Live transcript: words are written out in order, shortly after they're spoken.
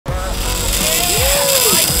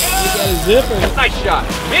zipper. Nice shot.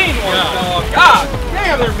 Mean one, dog. God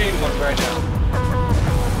damn, they're mean ones right now.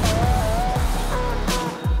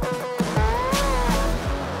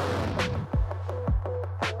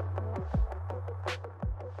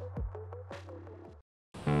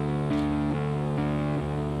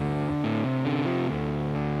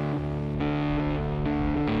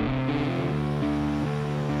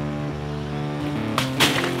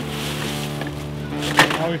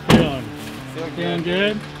 How we feeling? Feeling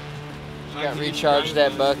good? Got recharged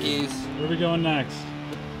at Buc-ee's. Where are we going next?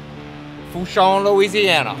 Fourchon,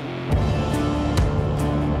 Louisiana.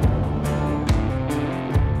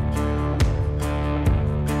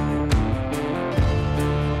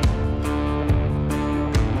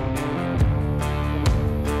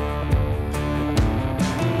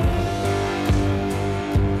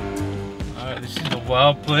 Alright, this is a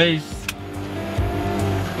wild place.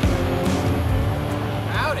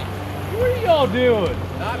 Howdy. What are y'all doing?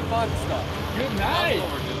 Not fun stuff. Good night.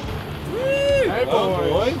 Woo! Hey,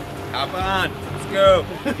 boys. Hop on. Let's go.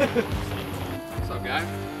 What's up, guy?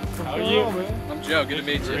 How are you? I'm Joe. Good to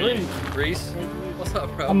meet you. Reese. What's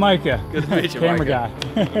up, bro? I'm Micah. Good to meet you, Camera Micah. guy.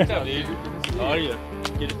 What's up, dude? How are you?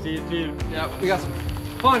 Good to see you too. Yeah, we got some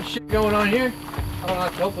fun shit going on here. I don't know,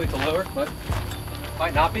 hopefully it's a lower, but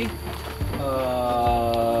might not be.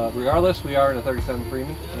 Regardless, we are in a 37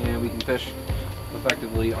 Freeman, and we can fish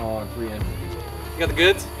effectively on 3 engines. You got the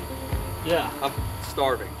goods? Yeah. I'm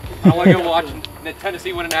starving. I want to go watch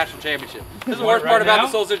Tennessee win a national championship. This is the worst part about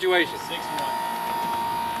this whole situation. 6-1.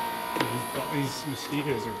 These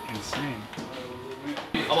mosquitoes are insane.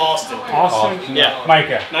 I'm Austin. Austin? Yeah.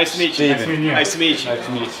 Micah. Nice to meet you. Nice to meet you. Nice to meet you. Nice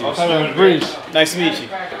to meet you. Hello, Bruce. Nice to meet you.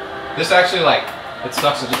 This actually, like, it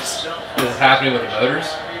sucks that this is happening with the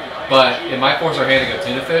motors, but it might force our hand to go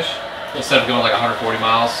tuna fish. Instead of going like 140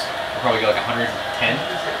 miles, we'll probably go like 110.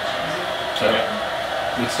 So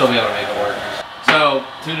we'd still be able to make it work. So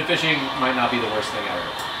tuna fishing might not be the worst thing ever.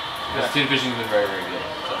 Because tuna fishing has been very, very good.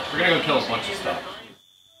 So we're gonna go kill a bunch of stuff.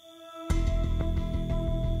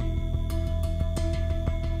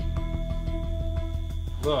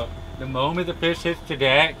 Look, the moment the fish hits the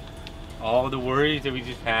deck, all the worries that we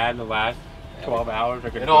just had in the last 12 hours are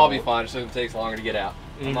going to It'll all be fine, it's just gonna take longer to get out.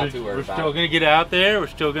 I'm not too worried We're about still it. going to get out there, we're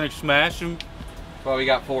still going to smash them. Well, we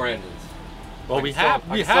got 4 engines. Well, we I have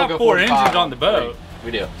can still go 4 45 engines on the boat.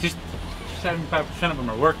 3. We do. Just 75% of them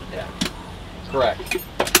are working. Yeah. Correct.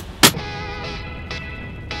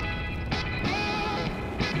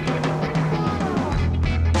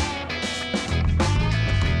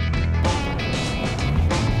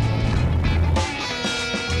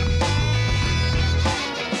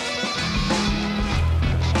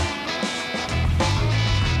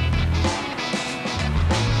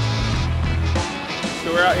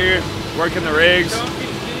 So we're out here working the rigs,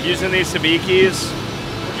 using these sabikis.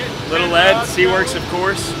 Little lead, Seaworks of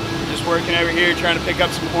course. We're just working over here trying to pick up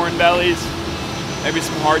some horn bellies, maybe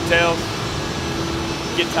some hardtails.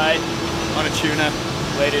 Get tight on a tuna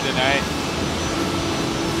later tonight.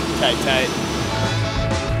 Tight, tight.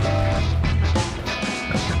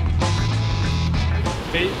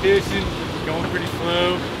 Bait fishing, going pretty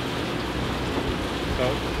slow.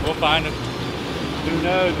 So we'll find them. Who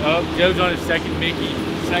knows? Oh, Joe's on his second Mickey.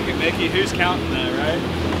 Second Mickey, who's counting that, right?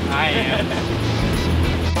 I am.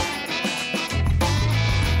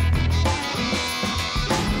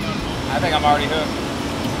 I think I'm already hooked.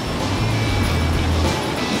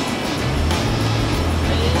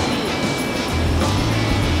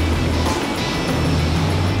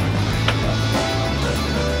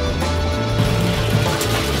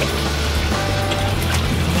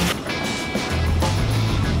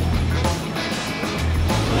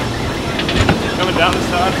 Coming down the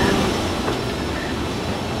side.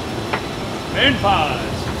 Moon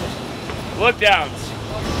pies. Look downs.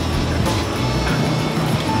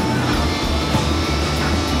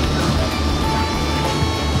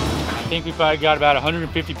 I think we probably got about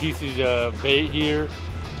 150 pieces of bait here.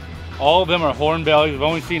 All of them are horn bellies. We've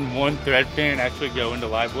only seen one thread fin actually go into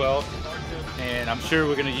live well. And I'm sure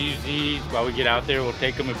we're gonna use these while we get out there. We'll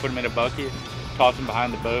take them and put them in a bucket, toss them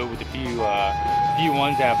behind the boat with a few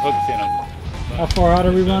ones that have hooks in them. How far out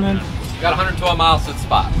are we running? We got 112 miles to the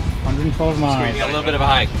spot. 112 miles. We got a little bit of a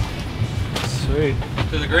hike. Sweet.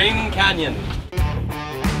 To the Green Canyon.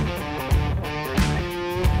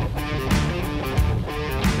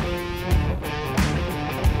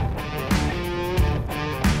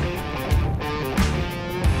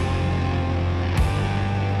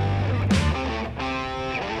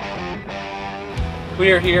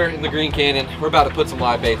 We are here in the Green Canyon. We're about to put some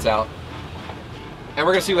live baits out. And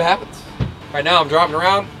we're gonna see what happens. Right now I'm driving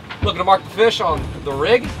around, looking to mark the fish on the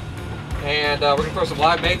rig. And we're gonna throw some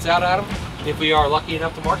live baits out at them if we are lucky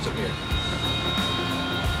enough to mark some here.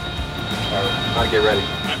 All right, time to get ready.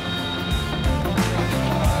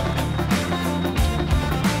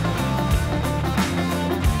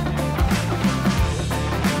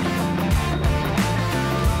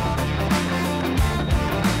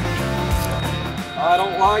 I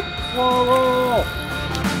don't like coral.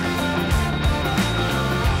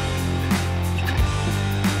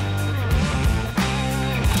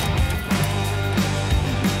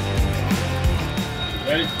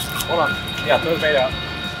 Ready? Hold on. Yeah, throw the bait out.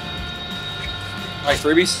 Nice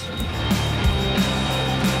freebies.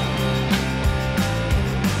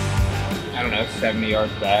 I don't know, 70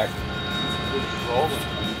 yards back. Rolling.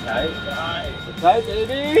 Tight. Tight,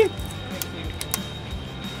 baby.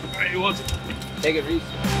 Alright, who wants it? Take it, Reese.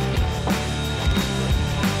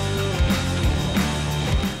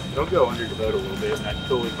 Don't go under the boat a little bit, and that's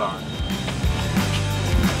totally fine.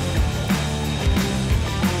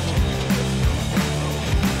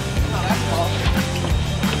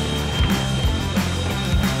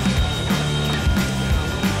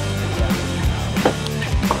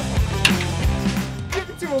 Give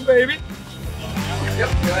it to him, baby. Yep,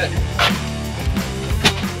 go ahead.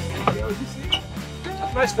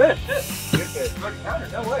 That's a nice fish. Good fish.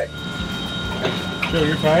 No way. Sure,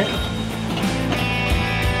 you're tight?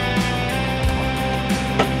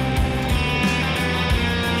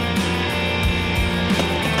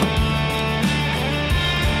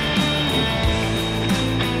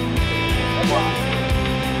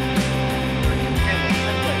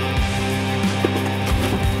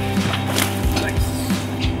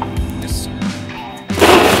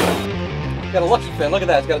 Got a lucky fin. Look at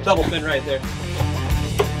that. It's got a double fin right there.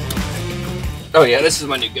 Oh yeah, this is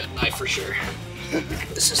my new gut knife for sure.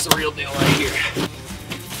 This is the real deal right here.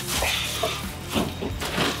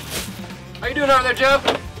 How you doing over there, Joe?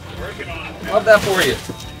 Working on it. Love that for you.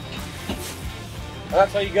 Well,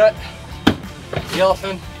 that's all you got. The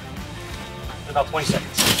yellowfin. In about 20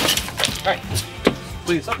 seconds. All right.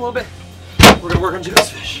 Please up a little bit. We're gonna work on Joe's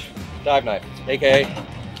fish. Dive knife, aka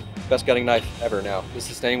best gutting knife ever. Now, this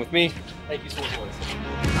is staying with me. Thank you so much.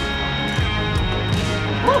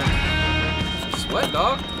 Woo! Sweat,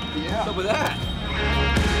 dog. Yeah. What's up with that?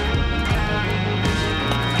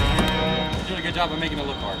 You're doing a good job of making it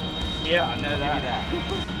look hard. Yeah, I know that. That.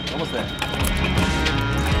 Almost there.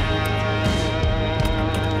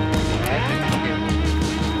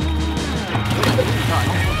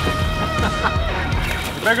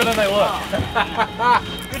 Bigger than they look.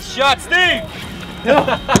 Good shot, Steve!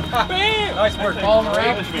 Bam! Nice work, Paul.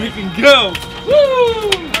 We can go. Woo!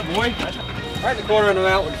 Boy. Right in the corner of the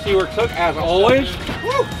mountain, see where it took, as always.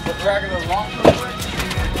 Woo! We're dragging those long.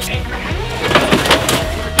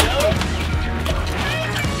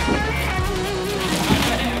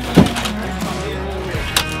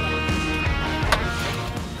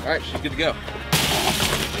 All right, she's good to go.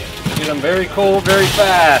 Get them very cold, very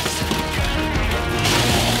fast.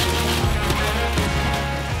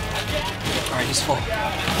 All right, he's full.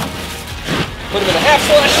 Put him in a half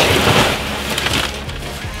flush.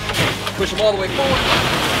 Push him all the way forward.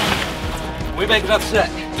 We make it upset.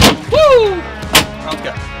 Woo! Let's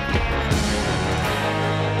go.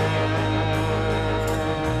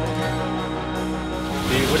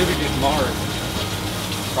 Dude, what did we do tomorrow?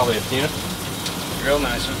 Probably a tuna. Real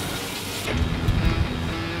nice one.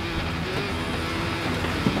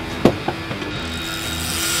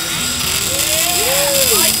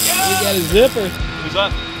 We got a zipper. Who's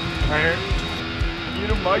up? Right here. Get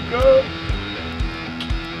him, Micah.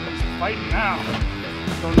 Fighting now.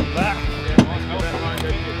 Going to the back.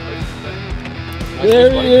 There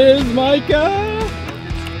he is, Micah.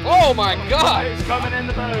 Oh my God! He's coming in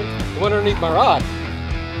the boat. He went underneath my rod.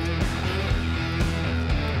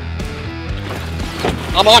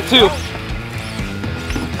 I'm on two.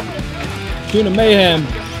 Tuna mayhem.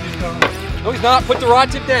 No, he's not. Put the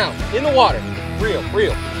rod tip down. In the water. Real,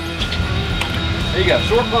 real. There you go.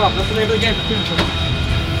 Short pop. That's the name of the game for tuna.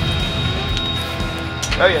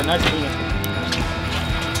 Oh yeah, nice tuna.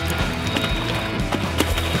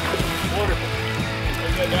 Wonderful. There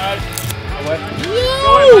you go, guys. Go ahead,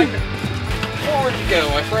 Micah. Forward you go,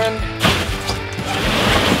 my friend.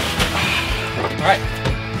 All right.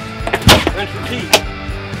 Rinse repeat.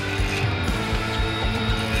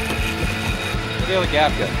 Look at the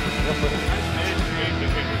gap go.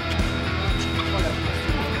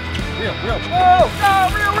 Real, real. Oh, no,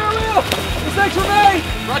 real. This thing's for me.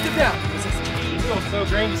 Rock it down. He feels so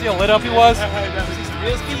green. You see how lit up he was?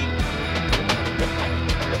 Real speed.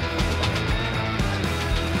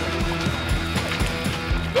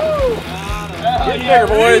 Woo! Get bigger,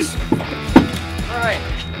 boys. All right.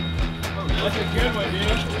 That's a good one, dude.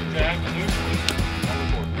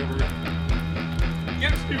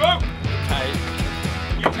 Get him, Steve-O! Tight.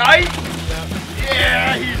 You tight?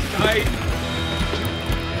 Yeah, he's tight.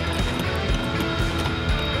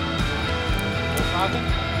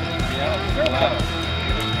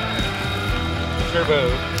 Turbo.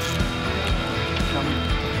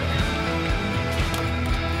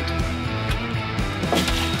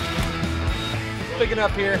 Picking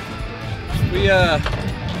up here. We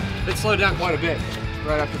it slowed down quite a bit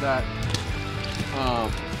right after that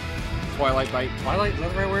twilight bite. Twilight, is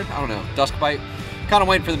that the right word? I don't know. Dusk bite. Kind of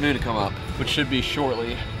waiting for the moon to come up, which should be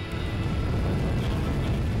shortly.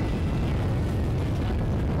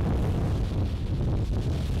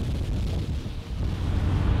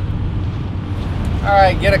 All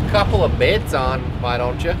right, get a couple of baits on, why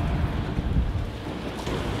don't you?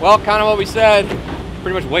 Well, kind of what we said.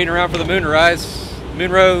 Pretty much waiting around for the moon to rise.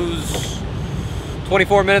 Moon rose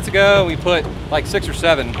 24 minutes ago. We put like 6 or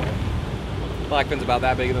 7. Blackfin's about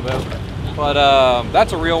that big in the boat. But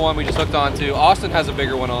that's a real one we just hooked on to. Austin has a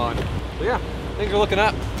bigger one on. So yeah, things are looking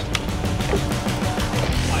up.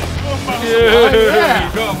 Yeah.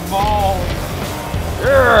 Come on.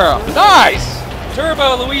 Yeah, nice!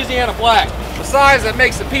 Turbo Louisiana Black. The size that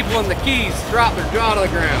makes the people in the Keys drop their jaw to the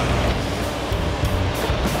ground.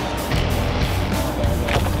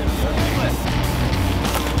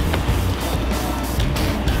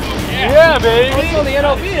 Yeah, baby. What's on the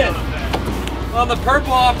NLB end? On the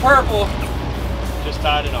purple on purple. Just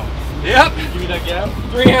tied it on. Yep. Give me that gap.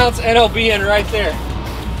 3-ounce NLB end right there.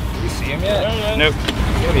 You see him yet? Nope.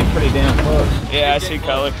 It's gonna be pretty damn close. Yeah, I see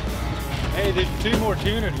color. Hey, there's 2 more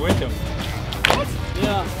tunas with them.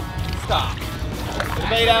 Yeah. Stop. They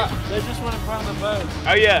made out. They just went in front of the boat.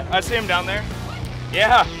 Oh yeah, I see him down there.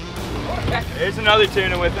 Yeah. There's another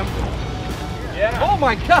tuna with him. Yeah. Oh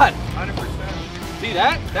my God. 100%. See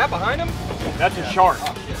that? That behind him? That's a shark.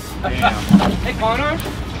 Damn. Hey Connor.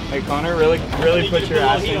 Hey Connor, really put your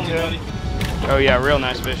ass into it. Oh yeah, real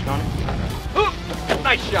nice fish, Connor. Ooh,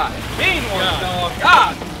 nice shot. Mean ones, dog.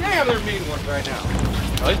 God damn, they're mean ones right now.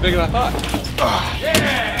 Oh, he's bigger than I thought.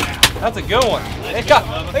 Yeah. That's a good one. They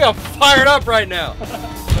got fired up right now.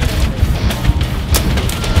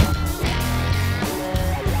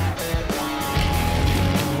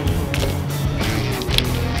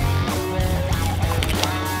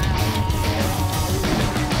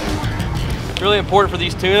 It's really important for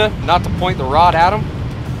these tuna not to point the rod at them.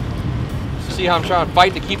 See how I'm trying to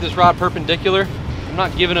fight to keep this rod perpendicular? I'm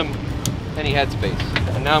not giving them any headspace.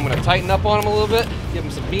 And now I'm going to tighten up on them a little bit, give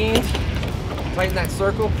them some beans, tighten that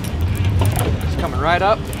circle. He's coming right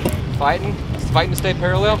up, fighting. He's fighting to stay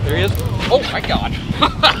parallel. There he is. Oh my God.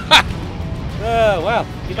 Oh, wow.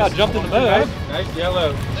 He about jumped in the boat. Nice, nice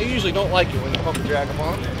yellow. They usually don't like it when you pump and drag them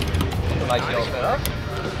on them. Nice yellow setup.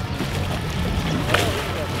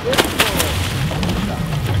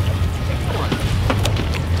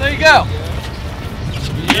 There you go.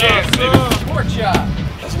 Yes, Pork chop.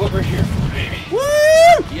 That's what we're here for, baby.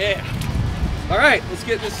 Woo! Yeah. All right, let's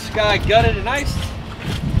get this guy gutted and iced.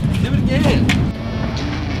 Do it again.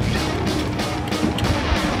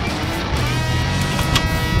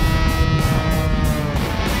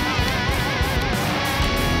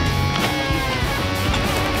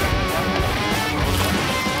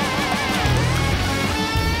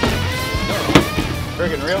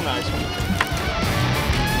 Friggin' real nice one.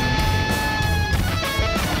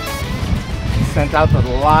 Sent out the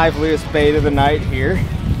liveliest bait of the night here.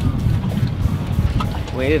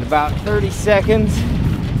 Waited about 30 seconds.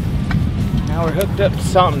 Now we're hooked up to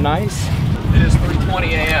something nice. It is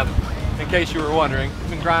 3:20 a.m. in case you were wondering.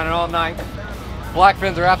 We've been grinding all night.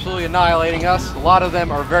 Blackfins are absolutely annihilating us. A lot of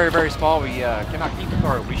them are very, very small. We cannot keep them,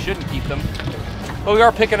 or we shouldn't keep them. But we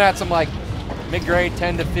are picking at some like mid-grade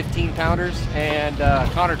 10 to 15 pounders, and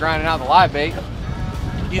Connor grinding out the live bait.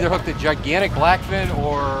 Either hooked a gigantic blackfin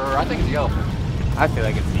or I think it's a yellowfin. I feel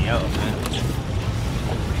like it's the yellowfin.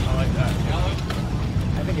 I like that.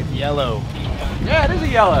 I think it's yellow. Yeah, it is a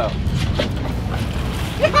yellow.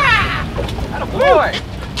 Yeah! Atta boy!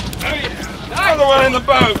 Another one in the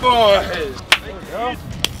boat, boy.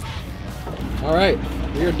 All right,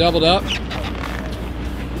 we are doubled up.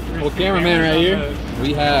 Well, cameraman right here.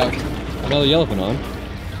 We have another yellowfin on.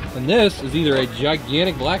 And this is either a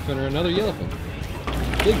gigantic blackfin or another yellowfin.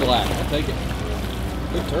 Big black, I'll take it.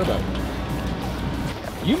 Big turbo.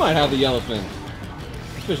 You might have the yellowfin.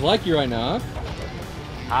 This fish like you right now, huh?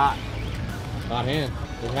 Hot. Hot hand.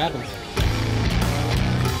 It happens.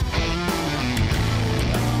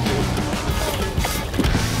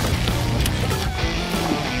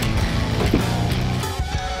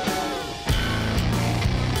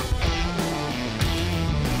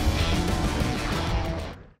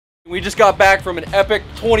 We just got back from an epic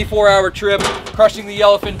 24-hour trip, crushing the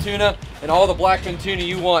yellowfin tuna and all the blackfin tuna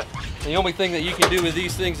you want. And the only thing that you can do with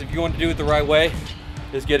these things, if you want to do it the right way,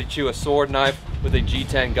 is get you a sword knife with a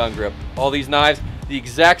G10 gun grip. All these knives, the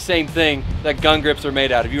exact same thing that gun grips are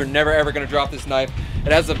made out of. You are never ever gonna drop this knife.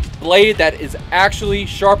 It has a blade that is actually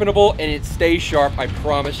sharpenable and it stays sharp, I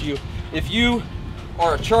promise you. If you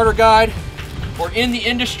are a charter guide or in the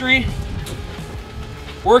industry,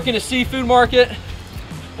 work in a seafood market,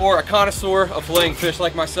 or a connoisseur of filleting fish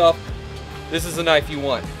like myself, this is the knife you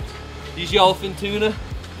want. These yellowfin tuna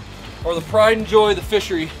are the pride and joy of the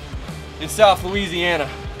fishery in South Louisiana.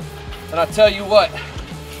 And I tell you what,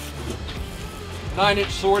 9-inch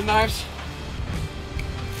sword knives,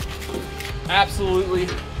 absolutely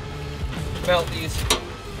melt these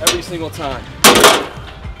every single time.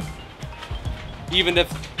 Even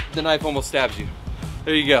if the knife almost stabs you.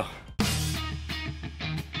 There you go.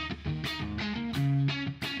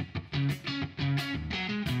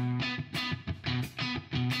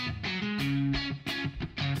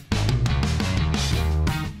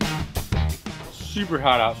 Super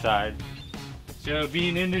hot outside, so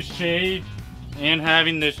being in the shade and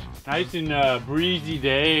having this nice and breezy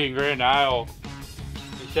day in Grand Isle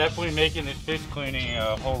is definitely making this fish cleaning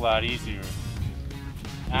a whole lot easier.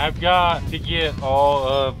 I've got to get all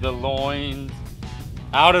of the loins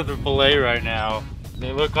out of the fillet right now.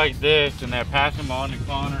 They look like this and they're passing them on to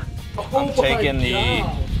Connor. I'm taking the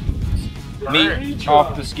meat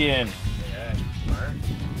off the skin.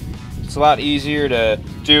 It's a lot easier to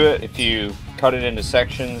do it if you cut it into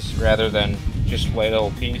sections rather than just fillet the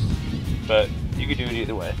whole piece, but you can do it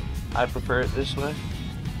either way. I prefer it this way.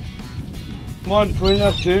 Come on, clean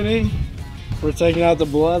up tuning. We're taking out the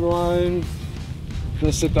bloodline.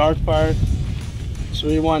 This is the dark part. So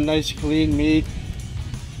we want nice clean meat.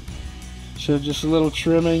 So just a little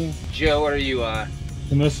trimming. Joe, what are you on?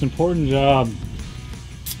 The most important job.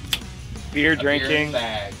 Beer drinking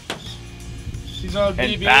Bag. She's on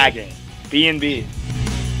and BB. bagging. B&B.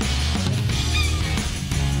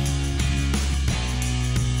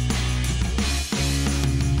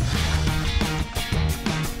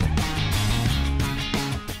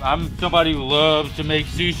 I'm somebody who loves to make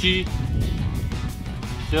sushi,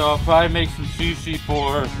 so I'll probably make some sushi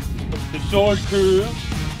for the SORD crew.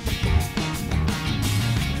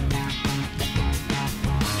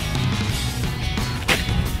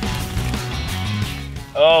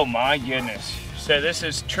 Oh my goodness. So this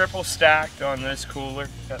is triple stacked on this cooler.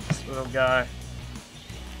 Got this little guy.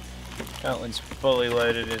 That one's fully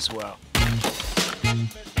loaded as well.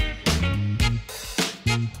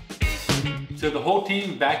 So the whole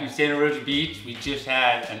team back in Santa Rosa Beach, we just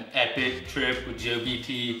had an epic trip with Joe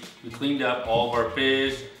BT. We cleaned up all of our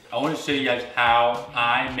fish. I want to show you guys how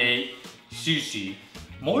I make sushi.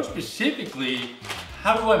 More specifically,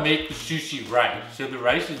 how do I make the sushi right? So the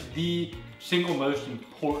rice is the single most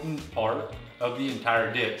important part of the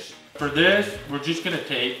entire dish. For this, we're just gonna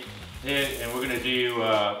take it and we're gonna do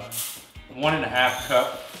 1.5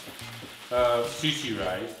 cup of sushi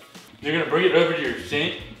rice. You're gonna bring it over to your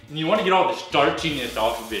sink and you wanna get all the starchiness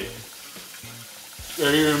off of it.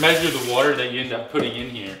 Or you're gonna measure the water that you end up putting in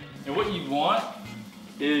here. And what you want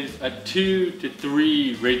is a 2 to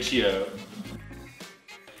 3 ratio.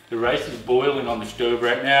 The rice is boiling on the stove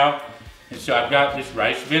right now. And so I've got this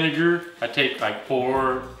rice vinegar. I take like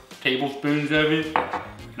 4 tablespoons of it.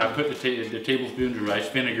 And I put the tablespoons of rice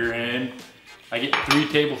vinegar in. I get 3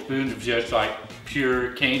 tablespoons of just like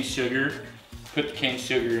pure cane sugar. Put the cane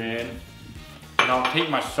sugar in. And I'll take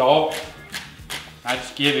my salt. I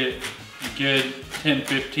just give it a good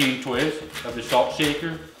 10-15 twists of the salt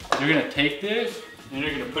shaker. You're gonna take this and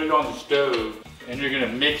you're gonna put it on the stove and you're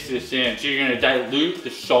gonna mix this in. So you're gonna dilute the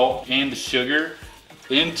salt and the sugar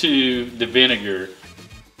into the vinegar.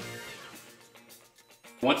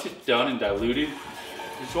 Once it's done and diluted,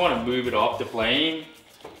 you just want to move it off the flame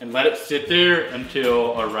and let it sit there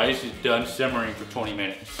until our rice is done simmering for 20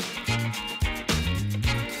 minutes.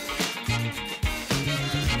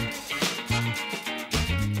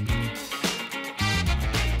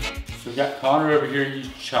 So we got Connor over here,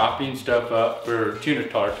 he's chopping stuff up for tuna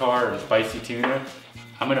tartare and spicy tuna.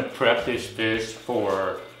 I'm gonna prep this fish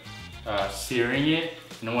for searing it.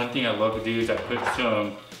 And the one thing I love to do is I put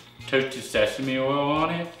some toasted sesame oil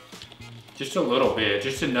on it. Just a little bit,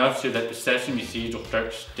 just enough so that the sesame seeds will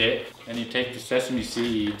start to stick. And you take the sesame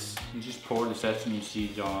seeds, you just pour the sesame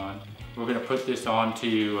seeds on. We're gonna put this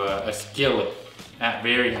onto a skillet at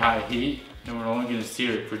very high heat, and we're only gonna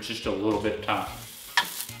sear it for just a little bit of time.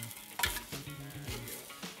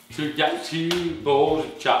 So we've got 2 bowls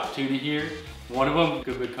of chopped tuna here. One of them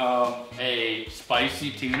could become a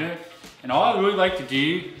spicy tuna. And all I really like to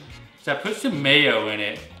do So I put some mayo in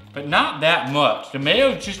it, but not that much. The mayo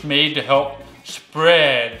is just made to help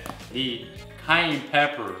spread the cayenne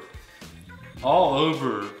pepper all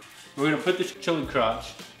over. We're gonna put this chili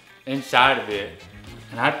crunch inside of it.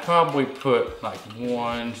 And I'd probably put like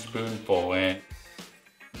 1 spoonful in.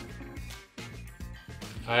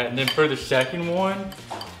 All right, and then for the second one,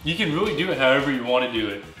 you can really do it however you want to do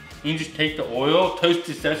it. You can just take the oil,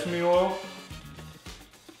 toasted sesame oil,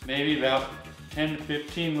 maybe about 10 to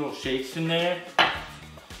 15 little shakes in there.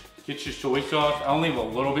 Get your soy sauce. I'll leave a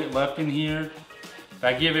little bit left in here. If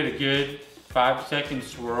I give it a good 5-second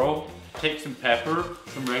swirl, take some pepper,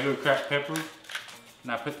 some regular cracked pepper,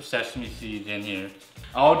 and I put the sesame seeds in here.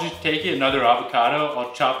 I'll just take it, another avocado,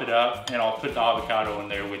 I'll chop it up, and I'll put the avocado in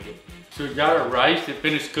there with it. So we got our rice that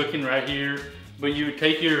finished cooking right here, but you would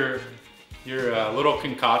take your little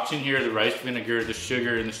concoction here, the rice vinegar, the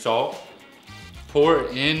sugar, and the salt, pour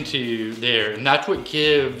it into there, and that's what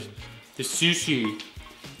gives the sushi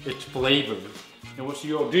its flavor. And what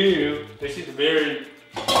you'll do, this is a very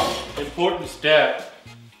important step,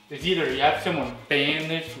 is either you have someone fan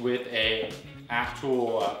this with a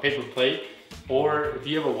actual paper plate, or if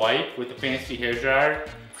you have a wipe with a fancy hair dryer,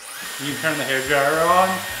 you can turn the hair dryer on,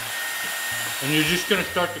 and you're just gonna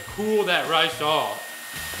start to cool that rice off.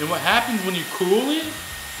 And what happens when you cool it,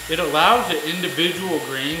 it allows the individual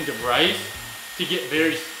grains of rice to get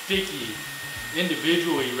very sticky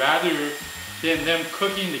individually rather than them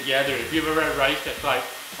cooking together. If you ever had rice that's like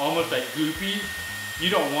almost like goopy, you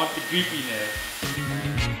don't want the goopiness.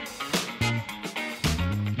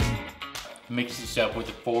 Mix this up with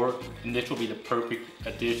a fork, and this will be the perfect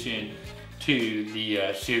addition to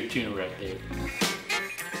the seared tuna right there.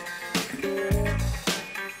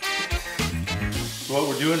 So what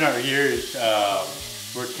we're doing out here is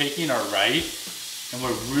we're taking our rice and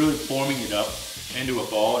we're really forming it up into a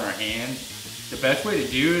ball in our hands. The best way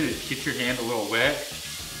to do it is get your hand a little wet,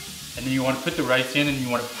 and then you want to put the rice in and you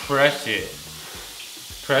want to press it.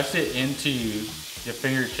 Press it into your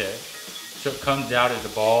fingertips so it comes out as a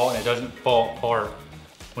ball and it doesn't fall apart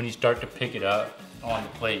when you start to pick it up on the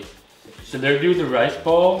plate. So they're doing the rice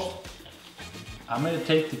balls. I'm gonna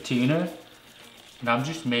take the tuna and I'm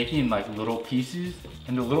just making like little pieces,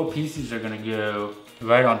 and the little pieces are gonna go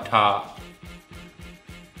right on top.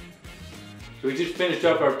 So we just finished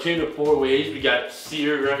up our tuna 4 ways. We got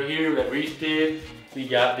seared right here that Reese did. We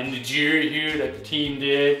got the nigiri here that the team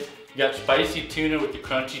did. We got spicy tuna with the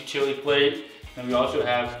crunchy chili plate. And we also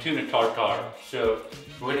have tuna tartare. So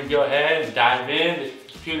we're gonna go ahead and dive in. This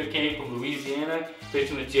tuna came from Louisiana,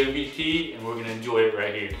 fishing with JBT, and we're gonna enjoy it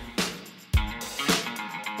right here.